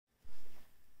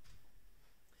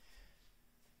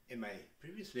In my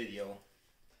previous video,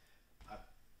 I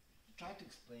tried to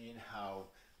explain how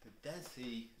the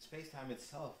density, space-time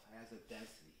itself has a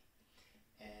density,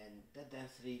 and that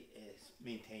density is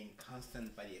maintained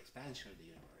constant by the expansion of the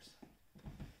universe.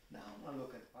 Now I want to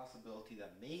look at the possibility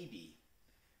that maybe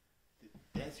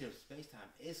the density of space-time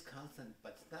is constant,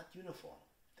 but it's not uniform,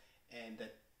 and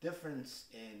that difference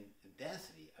in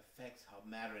density affects how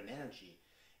matter and energy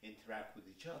interact with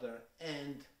each other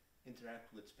and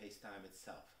interact with space-time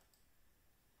itself.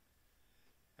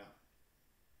 Now,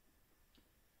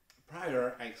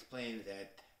 prior I explained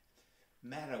that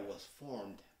matter was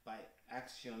formed by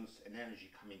actions and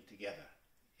energy coming together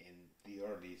in the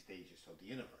early stages of the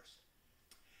universe.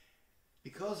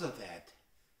 Because of that,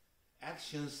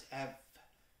 actions have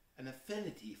an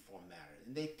affinity for matter,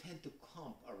 and they tend to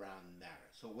clump around matter.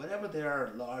 So whenever there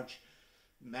are large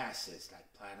masses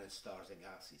like planets, stars, and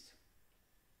galaxies,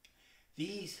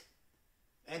 these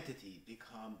entities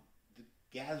become the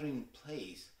gathering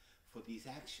place for these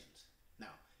actions.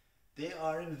 Now, they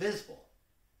are invisible,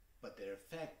 but their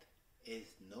effect is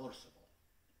noticeable.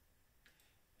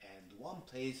 And one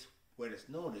place where it's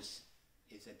noticed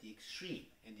is at the extreme,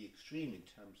 and the extreme in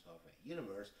terms of a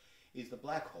universe is the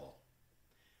black hole.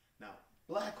 Now,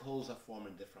 black holes are formed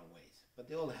in different ways, but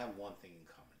they all have one thing in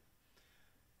common.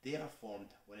 They are formed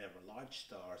whenever large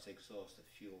stars exhaust the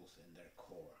fuels in their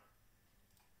core.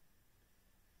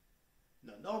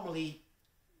 Now, normally,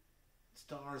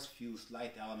 stars fuse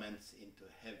light elements into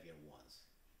heavier ones.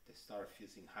 They start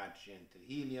fusing hydrogen to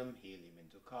helium, helium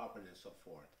into carbon, and so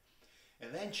forth.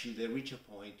 Eventually, they reach a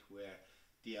point where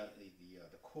the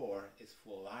core is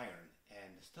full of iron,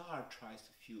 and the star tries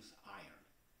to fuse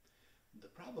iron. The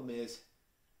problem is,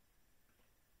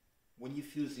 when you're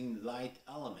fusing light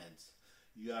elements,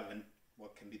 you have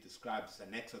what can be described as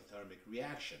an exothermic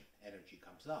reaction. Energy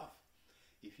comes off.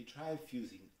 If you try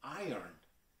fusing iron,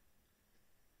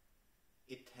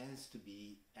 it tends to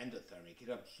be endothermic. It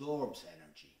absorbs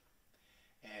energy.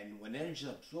 And when energy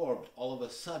is absorbed, all of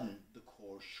a sudden the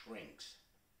core shrinks.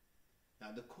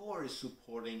 Now the core is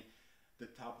supporting the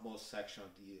topmost section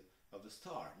of the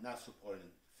star, not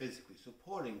physically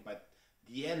supporting, but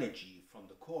the energy from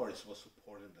the core is what's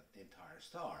supporting the entire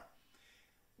star.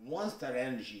 Once that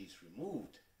energy is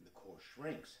removed, the core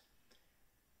shrinks.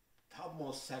 The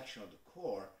topmost section of the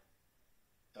core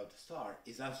of the star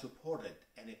is unsupported,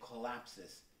 and it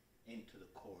collapses into the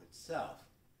core itself.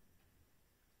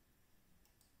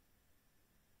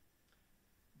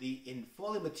 The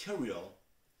infalling material,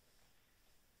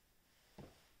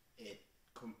 it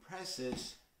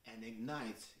compresses and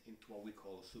ignites into what we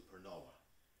call a supernova.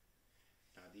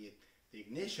 Now the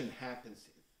ignition happens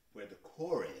where the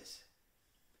core is,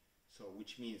 so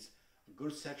which means a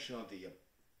good section of the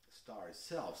star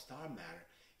itself, star matter,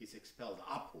 is expelled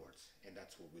upwards, and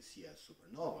that's what we see as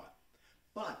supernova.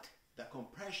 But the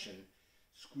compression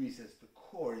squeezes the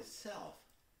core itself,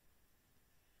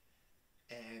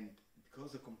 and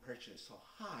because the compression is so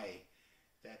high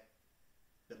that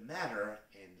the matter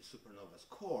in the supernova's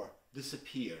core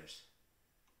disappears,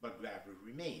 but gravity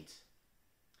remains.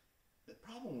 The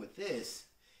problem with this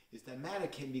is that matter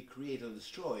can be created or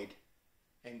destroyed,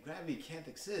 and gravity can't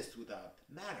exist without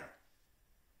matter.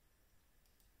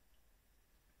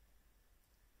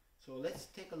 So let's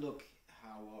take a look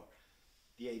how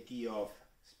the idea of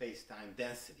space-time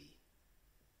density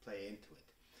play into it.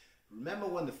 Remember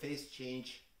when the phase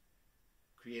change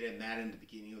created matter in the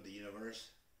beginning of the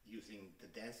universe using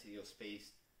the density of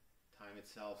space-time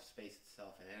itself, space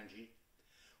itself, and energy?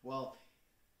 Well,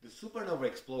 the supernova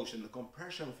explosion, the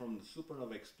compression from the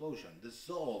supernova explosion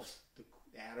dissolves the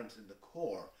atoms in the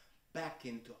core back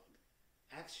into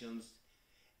actions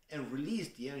and release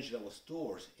the energy that was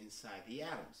stored inside the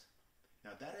atoms.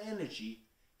 Now that energy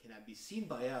cannot be seen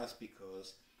by us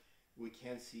because we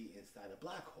can't see inside a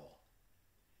black hole.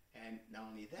 And not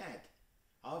only that,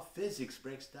 our physics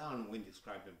breaks down when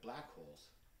describing black holes.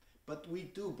 But we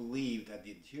do believe that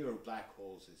the interior of black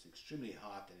holes is extremely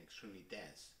hot and extremely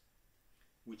dense,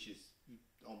 which is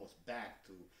almost back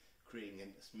to creating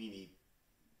a mini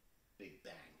Big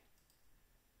Bang.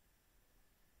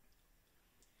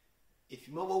 If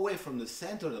you move away from the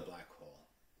center of the black hole,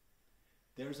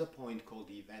 there's a point called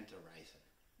the event horizon.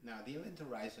 Now, the event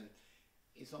horizon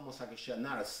is almost like a shell,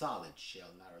 not a solid shell,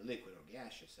 not a liquid or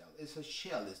gaseous shell. It's a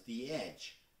shell, it's the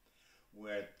edge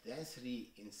where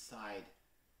density inside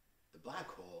the black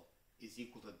hole is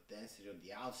equal to the density on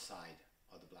the outside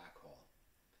of the black hole.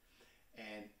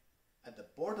 And at the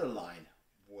borderline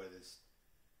where this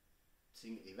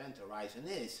event horizon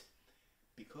is,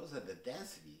 because of the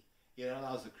density, it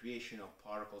allows the creation of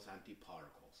particles,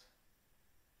 antiparticles.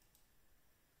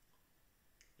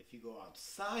 if you go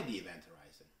outside the event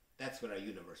horizon, that's where our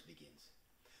universe begins.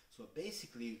 So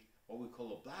basically, what we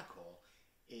call a black hole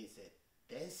is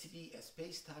a density, a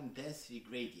space-time density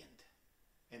gradient.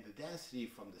 And the density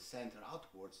from the center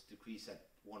outwards decreases at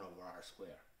 1 over r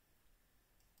squared.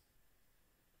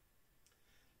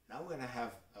 Now we're going to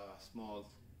have a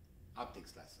small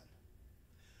optics lesson.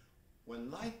 When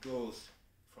light goes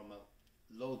from a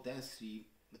low density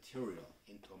material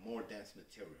into a more dense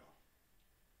material,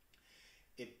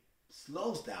 it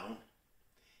slows down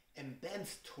and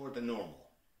bends toward the normal.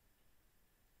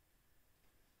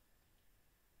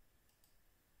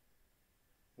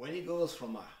 When it goes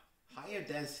from a higher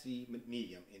density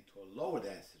medium into a lower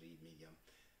density medium,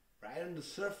 right on the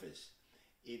surface,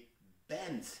 it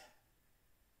bends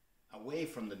away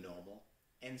from the normal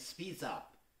and speeds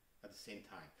up at the same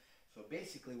time. So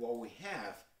basically what we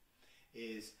have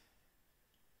is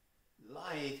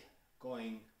light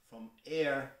going from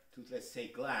air to, let's say,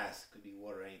 glass, could be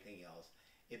water or anything else.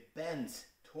 It bends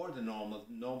toward the normal,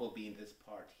 normal being this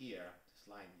part here, this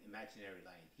line, imaginary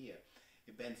line here.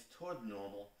 It bends toward the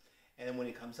normal, and then when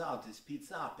it comes out, it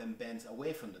speeds up and bends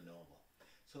away from the normal.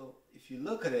 So if you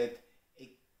look at it, it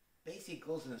basically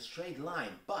goes in a straight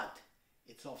line, but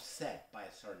it's offset by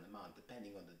a certain amount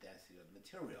depending on the density of the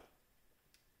material,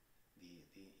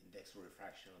 the index of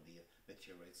refraction of the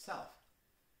material itself.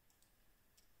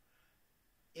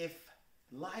 If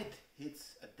light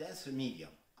hits a denser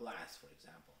medium, glass for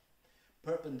example,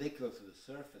 perpendicular to the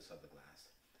surface of the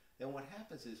glass, then what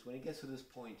happens is when it gets to this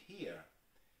point here,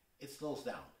 it slows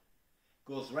down,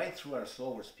 goes right through at a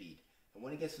slower speed, and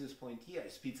when it gets to this point here,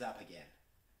 it speeds up again,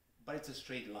 but it's a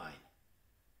straight line.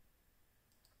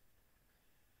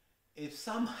 If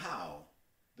somehow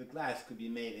the glass could be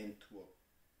made into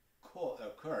a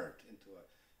curved, into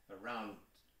a round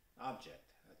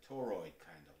object, a toroid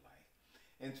kind of like,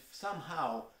 and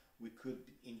somehow we could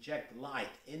inject light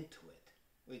into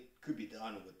it, it could be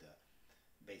done with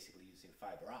basically using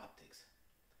fiber optics,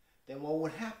 then what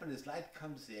would happen is light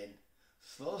comes in,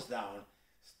 slows down,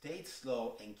 stays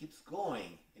slow, and keeps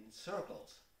going in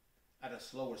circles at a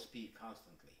slower speed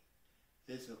constantly.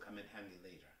 This will come in handy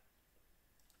later.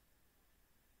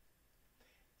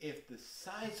 If the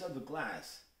sides of the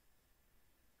glass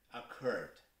are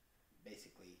curved,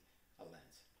 basically a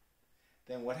lens,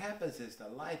 then what happens is the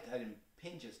light that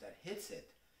impinges, that hits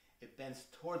it, it bends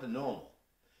toward the normal.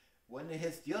 When it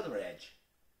hits the other edge,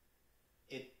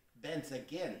 it bends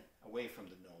again away from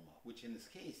the normal, which in this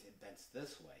case, it bends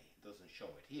this way. It doesn't show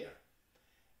it here.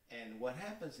 And what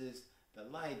happens is the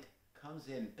light comes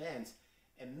in, bends,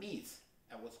 and meets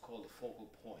at what's called the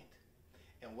focal point.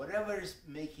 And whatever is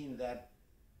making that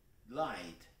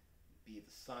light, be it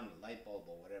the sun, the light bulb,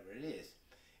 or whatever it is,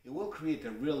 it will create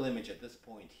a real image at this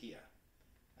point here,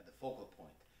 at the focal point.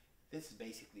 This is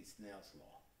basically Snell's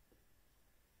law.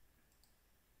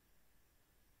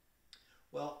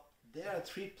 Well, there are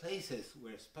 3 places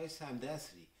where space-time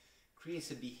density creates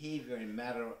a behavior in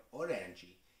matter or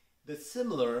energy that's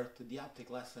similar to the optic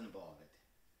lesson above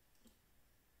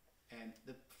it. And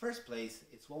the first place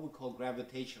is what we call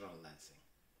gravitational lensing,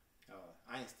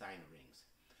 Einstein rings.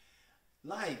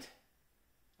 Light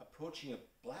approaching a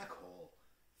black hole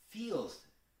feels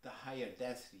the higher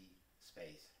density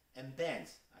space and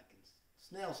bends, like in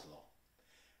Snell's law.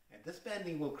 And this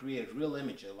bending will create real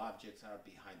image of objects that are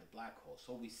behind the black hole.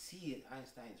 So we see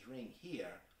Einstein's ring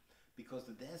here because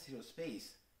the density of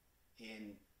space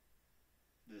in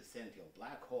the vicinity of a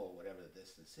black hole, whatever the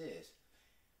distance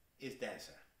is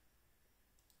denser.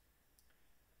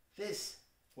 This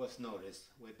was noticed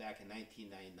way back in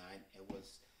 1999. It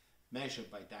was measured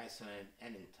by Dyson and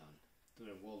Eddington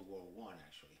during World War I,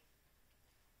 actually.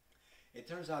 It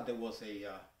turns out there was an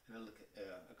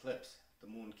eclipse. The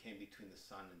moon came between the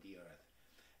sun and the earth.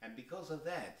 And because of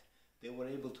that, they were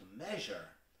able to measure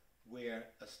where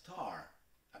a star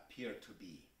appeared to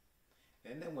be.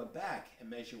 And then went back and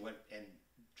measured and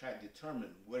tried to determine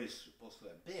where it's supposed to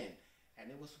have been. And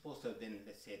it was supposed to have been,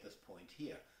 let's say, at this point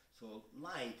here. So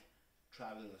light,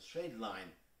 traveling a straight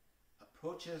line,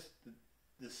 approaches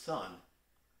the sun,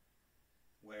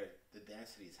 where the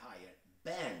density is higher,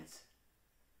 bends,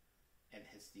 and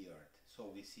hits the earth. So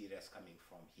we see it as coming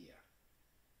from here.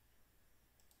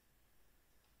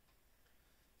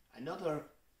 Another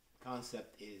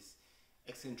concept is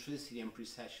eccentricity and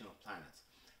precession of planets.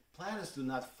 Planets do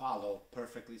not follow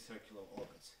perfectly circular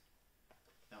orbits.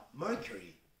 Now,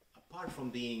 Mercury, apart from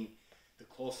being the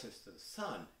closest to the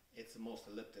sun, it's the most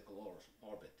elliptical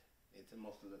orbit. It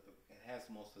has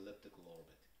the most elliptical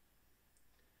orbit.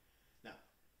 Now,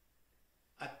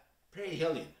 at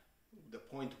perihelion, the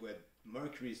point where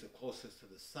Mercury is the closest to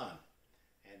the sun,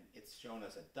 and it's shown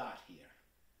as a dot here.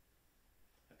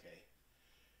 Okay.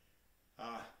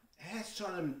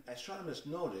 Astronomers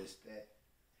noticed that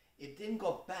it didn't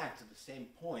go back to the same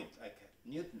point like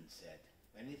Newton said.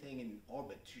 Anything in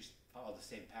orbit should follow the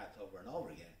same path over and over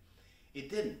again. It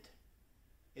didn't.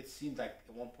 It seemed like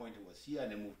at one point it was here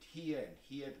and it moved here and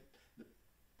here. The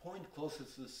point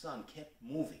closest to the sun kept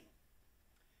moving.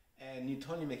 And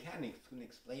Newtonian mechanics couldn't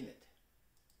explain it.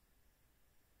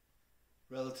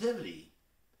 Relativity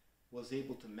was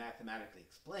able to mathematically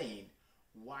explain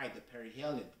why the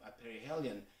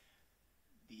perihelion,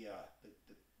 the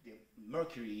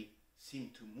Mercury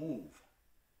seemed to move.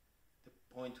 The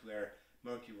point where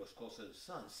Mercury was closer to the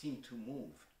sun seemed to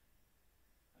move.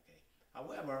 Okay.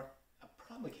 However, a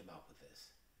problem came up with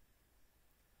this.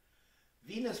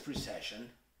 Venus precession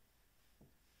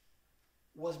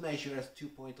was measured as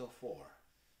 2.04.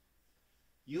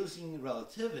 Using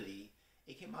relativity,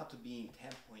 it came out to being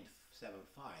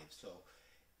 10.75. So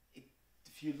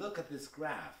if you look at this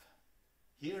graph,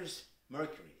 here's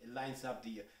Mercury. It lines up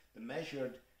the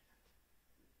measured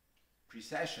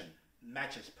precession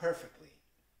matches perfectly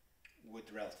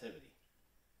with relativity.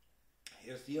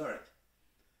 Here's the Earth.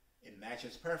 It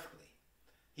matches perfectly.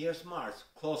 Here's Mars,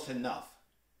 close enough.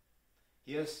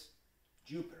 Here's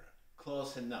Jupiter,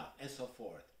 close enough, and so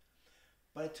forth.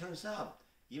 But it turns out,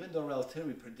 even though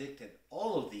relativity predicted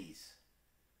all of these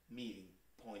meeting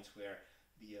points where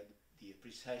the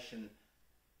precession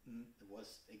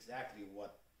was exactly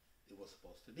what it was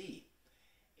supposed to be,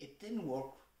 it didn't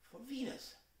work for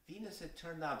Venus. Venus, it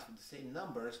turned out, for the same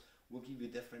numbers, will give you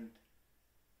different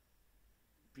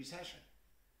precession.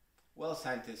 Well,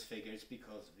 scientists figure it's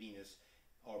because Venus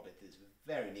orbit is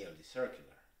very nearly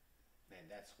circular, and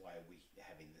that's why we're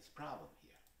having this problem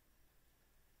here.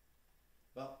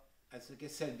 Well, as I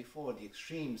said before, the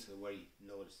extremes are where you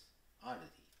notice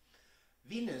oddity.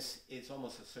 Venus is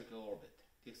almost a circular orbit.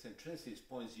 The eccentricity is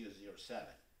 0.007.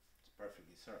 It's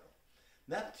perfectly circle.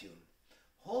 Neptune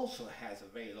also has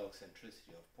a very low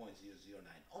eccentricity of 0.009,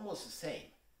 almost the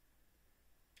same.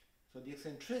 So the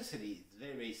eccentricity is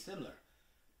very, very similar,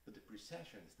 but the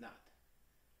precession is not.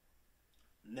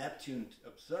 Neptune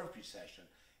observed precession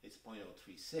is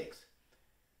 0.036.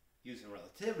 Using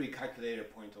relativity,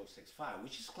 calculated 0.065,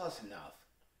 which is close enough.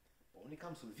 But when it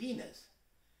comes to Venus,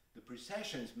 the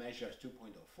precession is measured as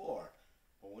 2.04,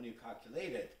 but when you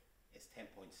calculate it, it's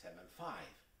 10.75.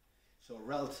 So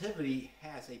relativity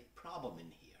has a problem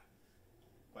in here.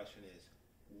 The question is,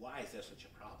 why is there such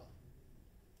a problem?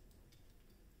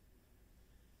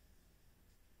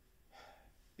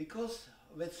 Because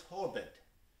of its orbit,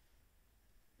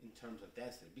 in terms of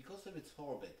density, because of its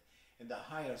orbit and the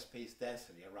higher space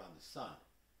density around the sun,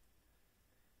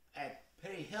 at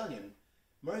perihelion,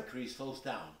 Mercury slows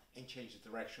down and changes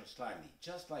direction slightly,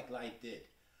 just like light did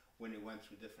when it went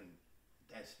through different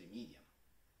density medium.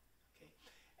 Okay.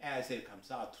 As it comes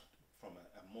out from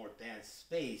a more dense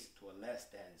space to a less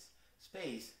dense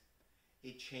space,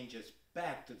 it changes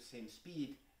back to the same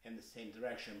speed and the same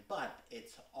direction, but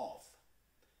it's off.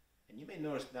 And you may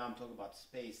notice now I'm talking about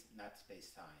space, not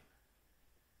space-time.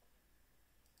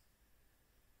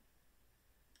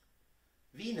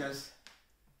 Venus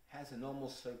has an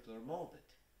almost circular orbit.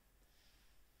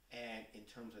 And in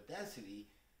terms of density,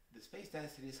 the space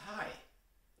density is high,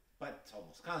 but it's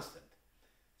almost constant.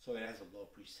 So it has a low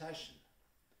precession.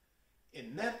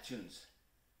 In Neptune's,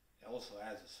 it also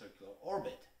has a circular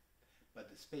orbit, but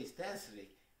the space density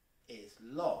is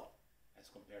low as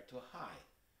compared to high.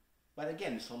 But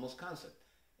again, it's almost constant.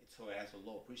 So it has a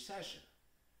low precession.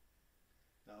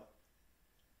 Now,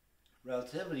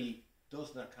 relativity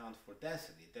doesn't account for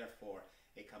density. Therefore,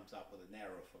 it comes up with an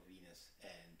error for Venus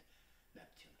and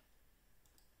Neptune.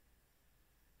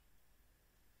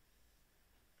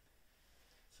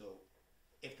 So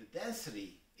if the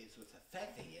density is what's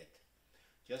affecting it,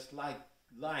 just like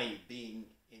light being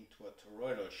into a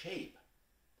toroidal shape,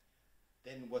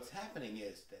 then what's happening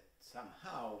is that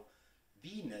somehow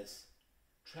Venus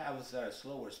travels at a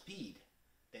slower speed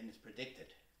than is predicted.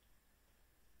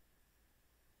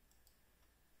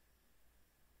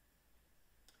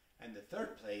 And the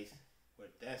third place where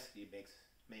density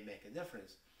may make a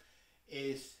difference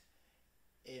is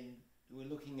we're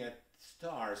looking at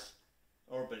stars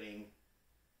orbiting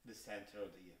the center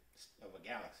of a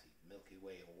galaxy, Milky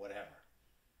Way or whatever.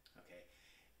 Okay,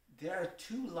 there are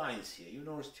two lines here. You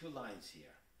notice two lines here.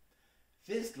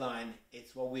 This line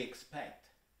is what we expect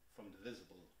from the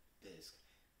visible disk.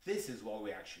 This is what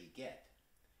we actually get,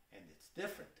 and it's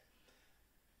different.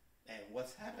 And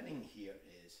what's happening here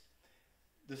is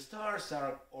the stars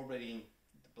are orbiting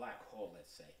the black hole,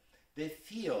 let's say. They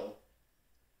feel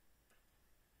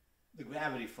the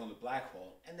gravity from the black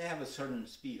hole, and they have a certain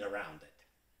speed around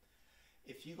it.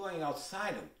 if you're going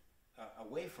outside of,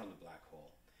 away from the black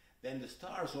hole, then the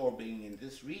stars orbiting in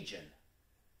this region,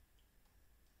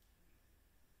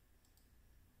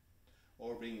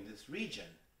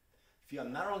 feel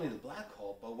not only the black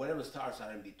hole, but whatever stars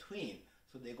are in between,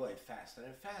 so they're going faster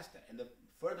and faster. And the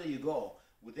further you go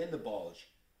within the bulge,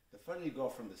 the further you go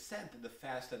from the center, the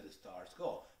faster the stars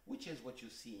go, which is what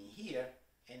you're seeing here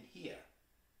and here.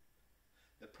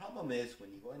 The problem is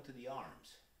when you go into the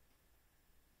arms,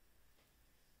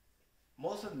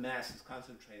 most of the mass is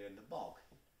concentrated in the bulk.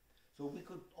 So we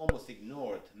could almost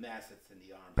ignore the mass that's in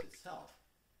the arms itself.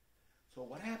 So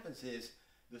what happens is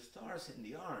the stars in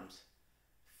the arms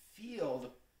feel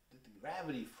the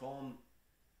gravity from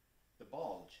the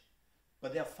bulge,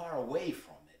 but they're far away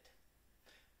from it,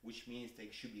 which means they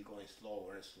should be going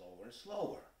slower and slower and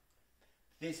slower.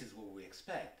 This is what we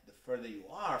expect. The further you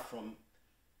are from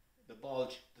the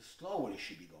bulge, the slower you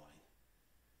should be going.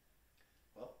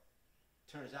 Well,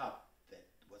 turns out that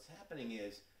what's happening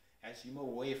is, as you move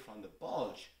away from the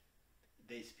bulge,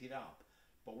 they speed up.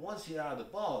 But once you're out of the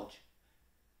bulge,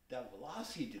 the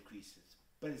velocity decreases,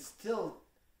 but it's still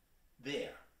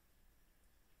there.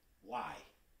 Why?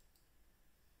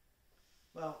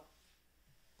 Well,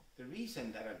 the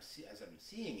reason that as I'm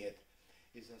seeing it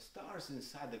is that stars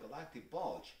inside the galactic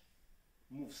bulge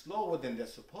move slower than they're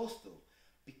supposed to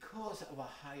because of a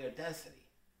higher density.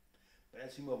 But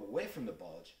as you move away from the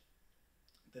bulge,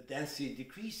 the density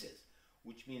decreases,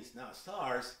 which means now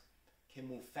stars can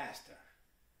move faster.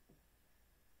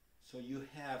 So you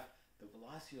have the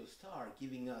velocity of a star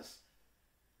giving us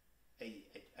the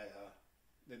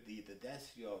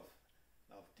density of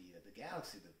the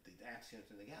galaxy, the axions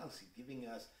in the galaxy, giving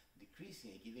us,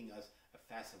 decreasing and giving us a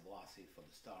faster velocity for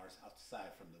the stars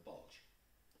outside from the bulge.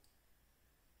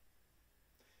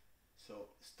 So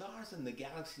stars in the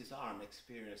galaxy's arm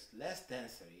experience less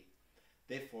density,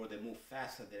 therefore they move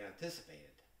faster than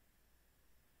anticipated.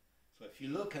 So if you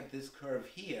look at this curve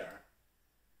here,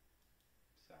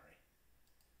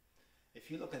 if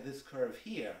you look at this curve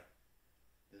here,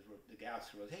 the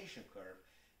galaxy rotation curve,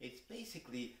 it's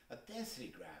basically a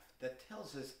density graph that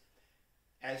tells us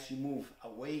as you move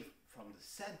away from the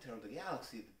center of the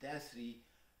galaxy, the density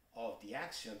of the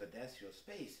axion, the density of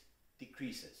space,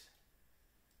 decreases.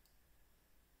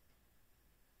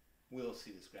 We'll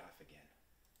see this graph again.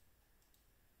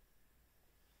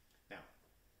 Now,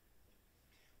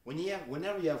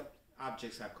 whenever you have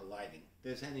objects that are colliding,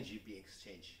 there's energy being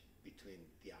exchanged between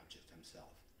the objects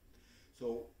themselves.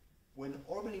 So when an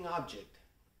orbiting object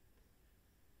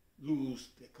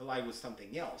collide with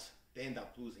something else, they end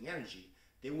up losing energy,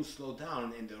 they will slow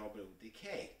down and their orbit will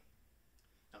decay.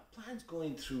 Now planets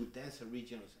going through denser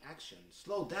regions of action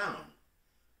slow down,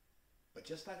 but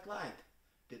just like light,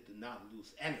 they do not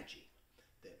lose energy.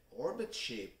 The orbit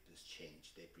shape is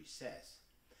changed, they precess.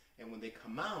 And when they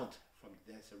come out from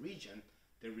the denser region,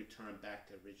 they return back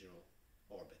to original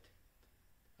orbit.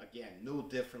 Again, no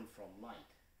different from light.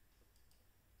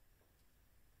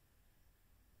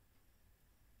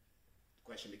 The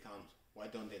question becomes, why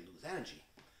don't they lose energy?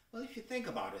 Well, if you think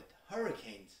about it,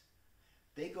 hurricanes,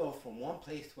 they go from one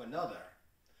place to another,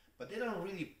 but they don't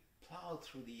really plow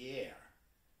through the air.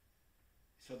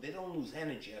 So they don't lose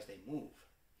energy as they move.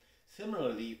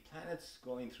 Similarly, planets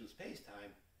going through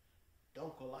space-time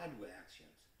don't collide with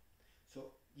axions.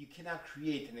 So you cannot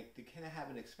have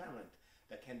an experiment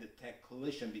that can detect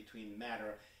collision between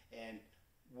matter and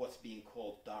what's being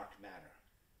called dark matter.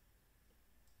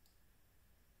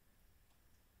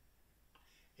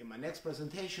 In my next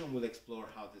presentation, we'll explore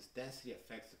how this density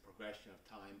affects the progression of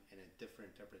time and a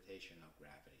different interpretation of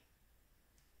gravity.